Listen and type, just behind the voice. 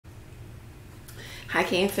Hi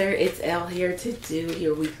Cancer, it's Elle here to do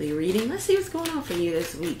your weekly reading. Let's see what's going on for you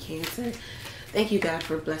this week, Cancer. Thank you, God,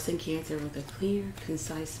 for blessing Cancer with a clear,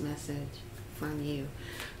 concise message from you.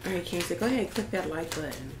 All right, Cancer, go ahead and click that like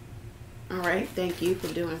button. All right, thank you for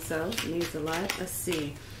doing so. It means a lot. Let's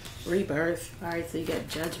see. Rebirth. All right, so you got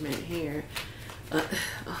Judgment here.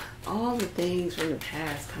 All the things from the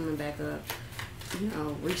past coming back up, you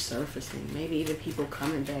know, resurfacing. Maybe even people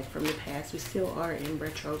coming back from the past. We still are in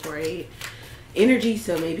retrograde energy,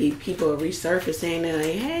 so maybe people are resurfacing and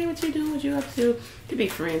like, hey, what you doing, what you up to? Could be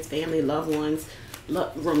friends, family, loved ones,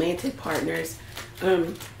 romantic partners.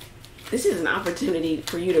 This is an opportunity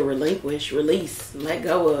for you to relinquish, release, let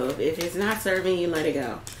go of. If it's not serving you, let it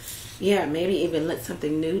go. Yeah, maybe even let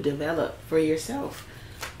something new develop for yourself.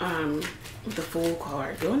 With the Fool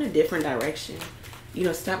card, go in a different direction. You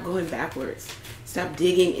know, stop going backwards. Stop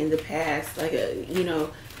digging in the past like a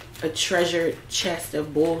treasure chest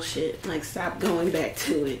of bullshit. Like, stop going back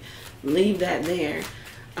to it. Leave that there.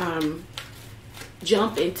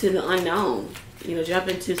 Jump into the unknown. You know, jump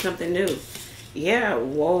into something new. Yeah,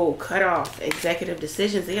 whoa, cut off executive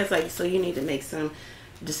decisions. Yeah, it's like, so you need to make some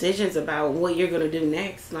decisions about what you're going to do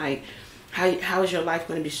next. Like, how is your life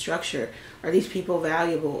going to be structured? Are these people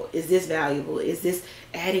valuable? Is this valuable? Is this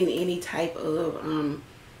adding any type of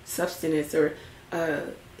substance or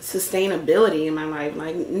sustainability in my life?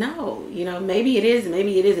 Like, no, you know, maybe it is,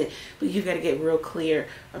 maybe it isn't. But you got to get real clear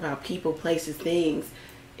about people, places, things.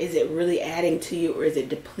 Is it really adding to you or is it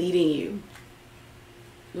depleting you?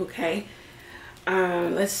 Okay.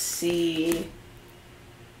 Let's see.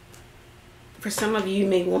 For some of you, you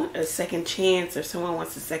may want a second chance, or someone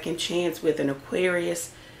wants a second chance with an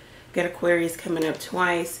Aquarius. Got Aquarius coming up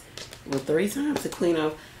twice, well, 3 times. The Queen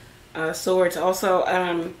of Swords. Also,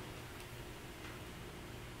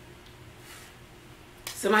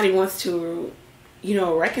 somebody wants to, you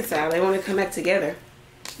know, reconcile. They want to come back together.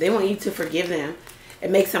 They want you to forgive them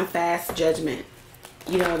and make some fast judgment.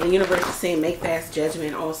 You know, the universe is saying make fast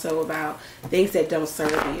judgment also about things that don't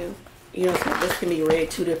serve you. You know, so this can be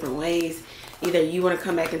read 2 different ways. Either you want to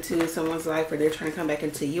come back into someone's life or they're trying to come back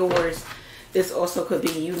into yours. This also could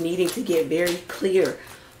be you needing to get very clear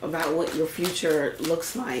about what your future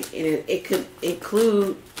looks like. And it could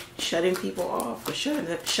include shutting people off or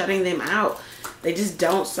shutting them out. They just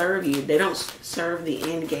don't serve you. They don't serve the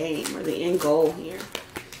end game or the end goal here.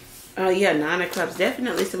 Yeah, 9 of Cups.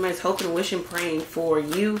 Definitely somebody's hoping, wishing, praying for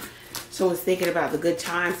you. Someone's thinking about the good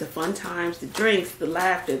times, the fun times, the drinks, the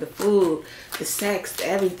laughter, the food, the sex,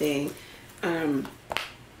 everything.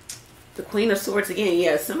 The Queen of Swords again.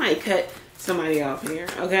 Yeah, somebody cut somebody off here,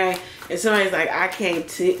 okay? And somebody's like, I can't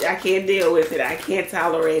deal with it. I can't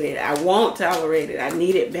tolerate it. I won't tolerate it. I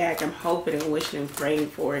need it back. I'm hoping and wishing and praying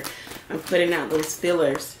for it. I'm putting out those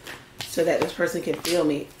fillers so that this person can feel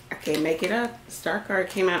me. I can't make it up. The Star card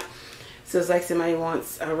came out. So it's like somebody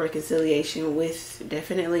wants a reconciliation with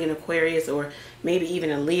definitely an Aquarius or maybe even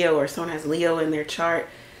a Leo, or someone has Leo in their chart.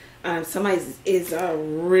 Somebody is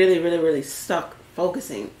really, really, really stuck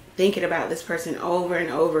focusing, thinking about this person over and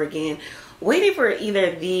over again, waiting for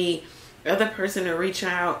either the other person to reach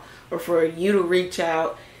out or for you to reach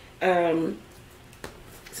out.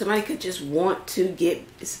 Somebody could just want to get,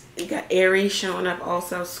 you got Aries showing up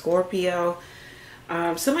also, Scorpio.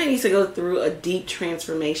 Somebody needs to go through a deep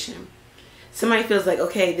transformation. Somebody feels like,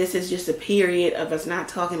 okay, this is just a period of us not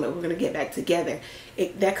talking, but we're going to get back together.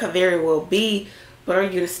 That could very well be, but are you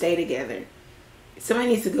going to stay together? Somebody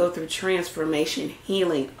needs to go through transformation,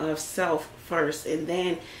 healing of self first, and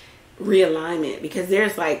then realignment. Because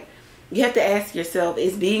there's like, you have to ask yourself,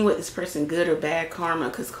 is being with this person good or bad karma?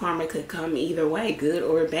 Because karma could come either way, good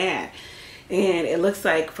or bad. And it looks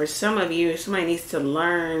like for some of you, somebody needs to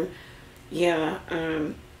learn,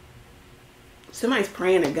 somebody's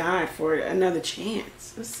praying to God for another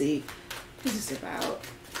chance. Let's see, what is this about?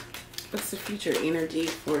 What's the future energy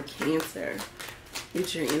for Cancer?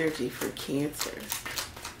 Future energy for Cancer.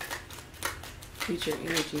 Future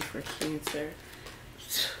energy for Cancer.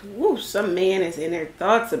 Woo, some man is in their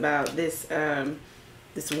thoughts about this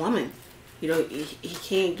this woman. You know, he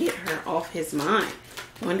can't get her off his mind.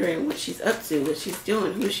 Wondering what she's up to, what she's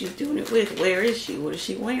doing, who she's doing it with, where is she, what is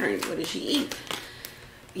she wearing, what does she eat?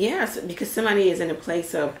 Yes, because somebody is in a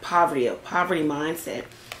place of poverty, a poverty mindset.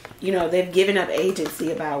 You know, they've given up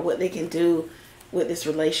agency about what they can do with this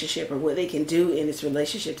relationship or what they can do in this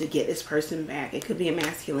relationship to get this person back. It could be a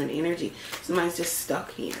masculine energy. Somebody's just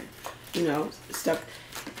stuck here, you know, stuck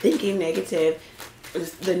thinking negative,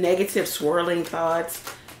 the negative swirling thoughts.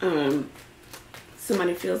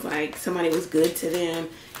 Somebody feels like somebody was good to them.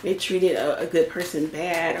 They treated a good person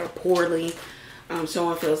bad or poorly.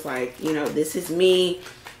 Someone feels like, you know, this is me.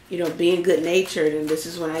 you know, being good natured, and this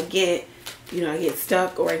is when I get, you know, I get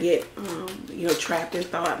stuck, or I get, you know, trapped in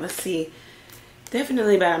thought. Let's see.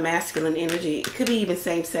 Definitely about a masculine energy. It could be even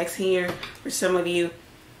same sex here for some of you.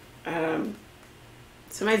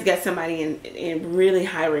 Somebody's got somebody in really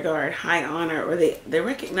high regard, high honor, or they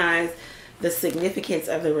recognize the significance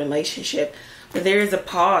of the relationship. But there is a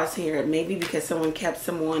pause here, maybe because someone kept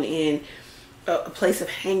someone in a place of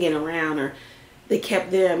hanging around, or they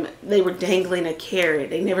kept them, they were dangling a carrot.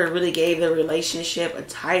 They never really gave the relationship a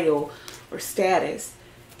title or status.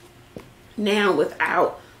 Now,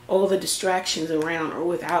 without all the distractions around, or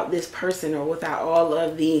without this person, or without all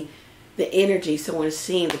of the energy, someone is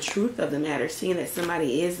seeing the truth of the matter, seeing that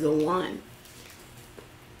somebody is the one.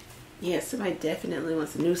 Yeah, somebody definitely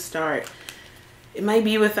wants a new start. It might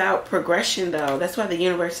be without progression, though. That's why the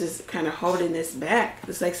universe is kind of holding this back.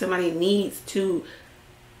 It's like somebody needs to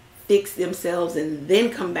fix themselves and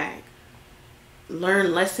then come back.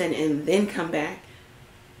 Learn lesson and then come back.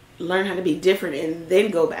 Learn how to be different and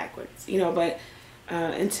then go backwards. You know, but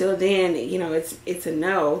until then, you know, it's a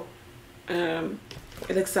no.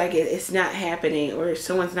 It looks like it's not happening, or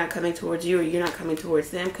someone's not coming towards you, or you're not coming towards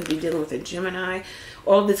them, because you're dealing with a Gemini.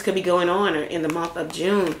 All of this could be going on in the month of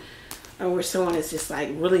June, where someone is just like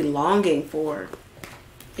really longing for,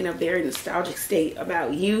 in a very nostalgic state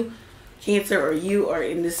about you, Cancer, or you are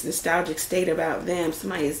in this nostalgic state about them.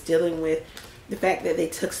 Somebody is dealing with the fact that they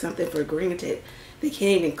took something for granted. They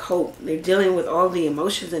can't even cope. They're dealing with all the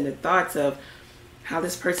emotions and the thoughts of how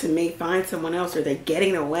this person may find someone else, or they're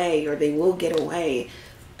getting away, or they will get away.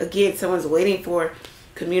 Again, someone's waiting for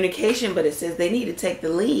communication, but it says they need to take the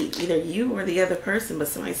lead, either you or the other person. But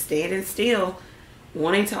somebody's standing still,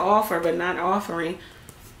 wanting to offer but not offering,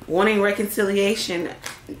 wanting reconciliation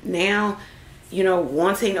now, you know,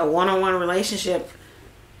 wanting a one-on-one relationship,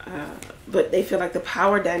 but they feel like the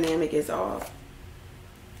power dynamic is off.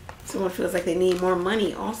 Someone feels like they need more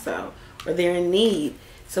money also, or they're in need.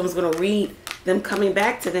 Someone's going to read them coming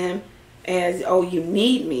back to them as, oh, you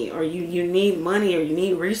need me, or you need money, or you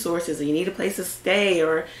need resources, or you need a place to stay,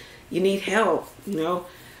 or you need help, you know.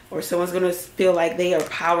 Or someone's going to feel like they are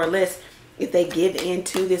powerless if they give in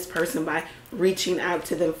to this person by reaching out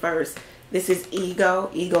to them first. This is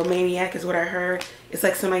egomaniac is what I heard. It's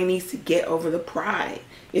like somebody needs to get over the pride.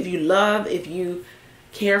 If you love, if you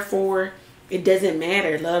care for, it doesn't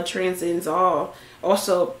matter. Love transcends all.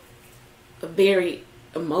 Also, a very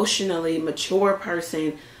emotionally mature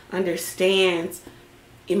person understands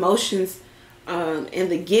emotions,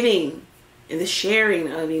 and the giving and the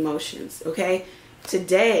sharing of emotions. Okay,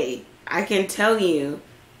 today I can tell you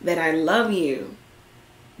that I love you,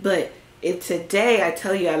 but if today I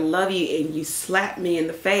tell you I love you and you slap me in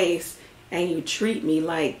the face and you treat me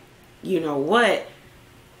like, you know what,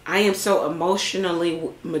 I am so emotionally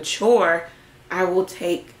mature, I will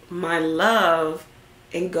take my love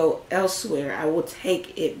and go elsewhere. I will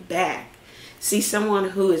take it back. See, someone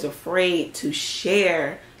who is afraid to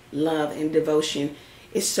share love and devotion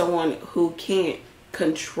is someone who can't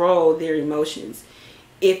control their emotions.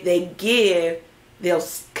 If they give, they'll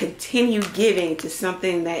continue giving to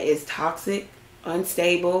something that is toxic,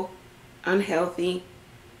 unstable, unhealthy,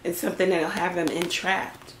 and something that'll have them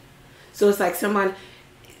entrapped. So it's like someone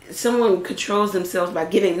controls themselves by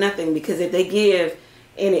giving nothing, because if they give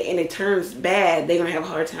and it turns bad, they're going to have a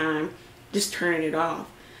hard time just turning it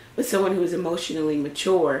off. But someone who is emotionally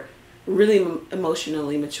mature, really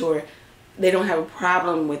emotionally mature, they don't have a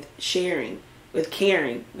problem with sharing, with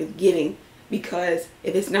caring, with giving, because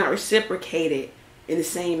if it's not reciprocated in the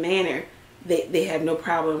same manner, they have no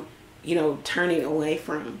problem, you know, turning away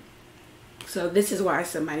from. So this is why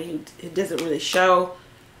somebody who doesn't really show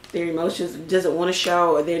their emotions, doesn't want to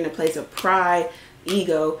show, or they're in a place of pride,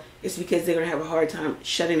 ego, is because they're going to have a hard time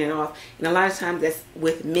shutting it off. And a lot of times that's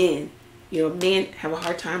with men. You know, men have a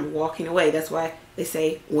hard time walking away. That's why they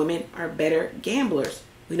say women are better gamblers.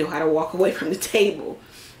 We know how to walk away from the table.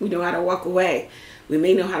 We know how to walk away. We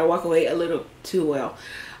may know how to walk away a little too well.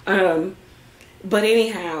 But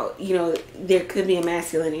anyhow, you know, there could be a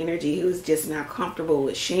masculine energy who's just not comfortable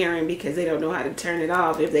with sharing because they don't know how to turn it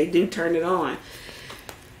off if they do turn it on.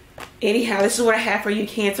 Anyhow, this is what I have for you,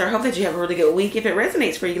 Cancer. I hope that you have a really good week. If it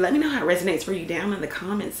resonates for you, let me know how it resonates for you down in the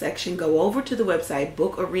comment section. Go over to the website,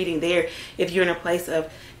 book a reading there. If you're in a place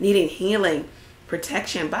of needing healing,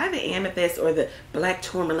 protection, buy the amethyst or the black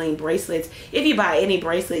tourmaline bracelets. If you buy any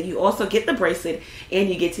bracelet, you also get the bracelet, and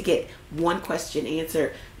you get to get one question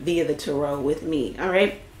answered via the tarot with me. All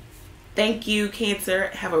right. Thank you, Cancer.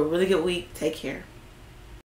 Have a really good week. Take care.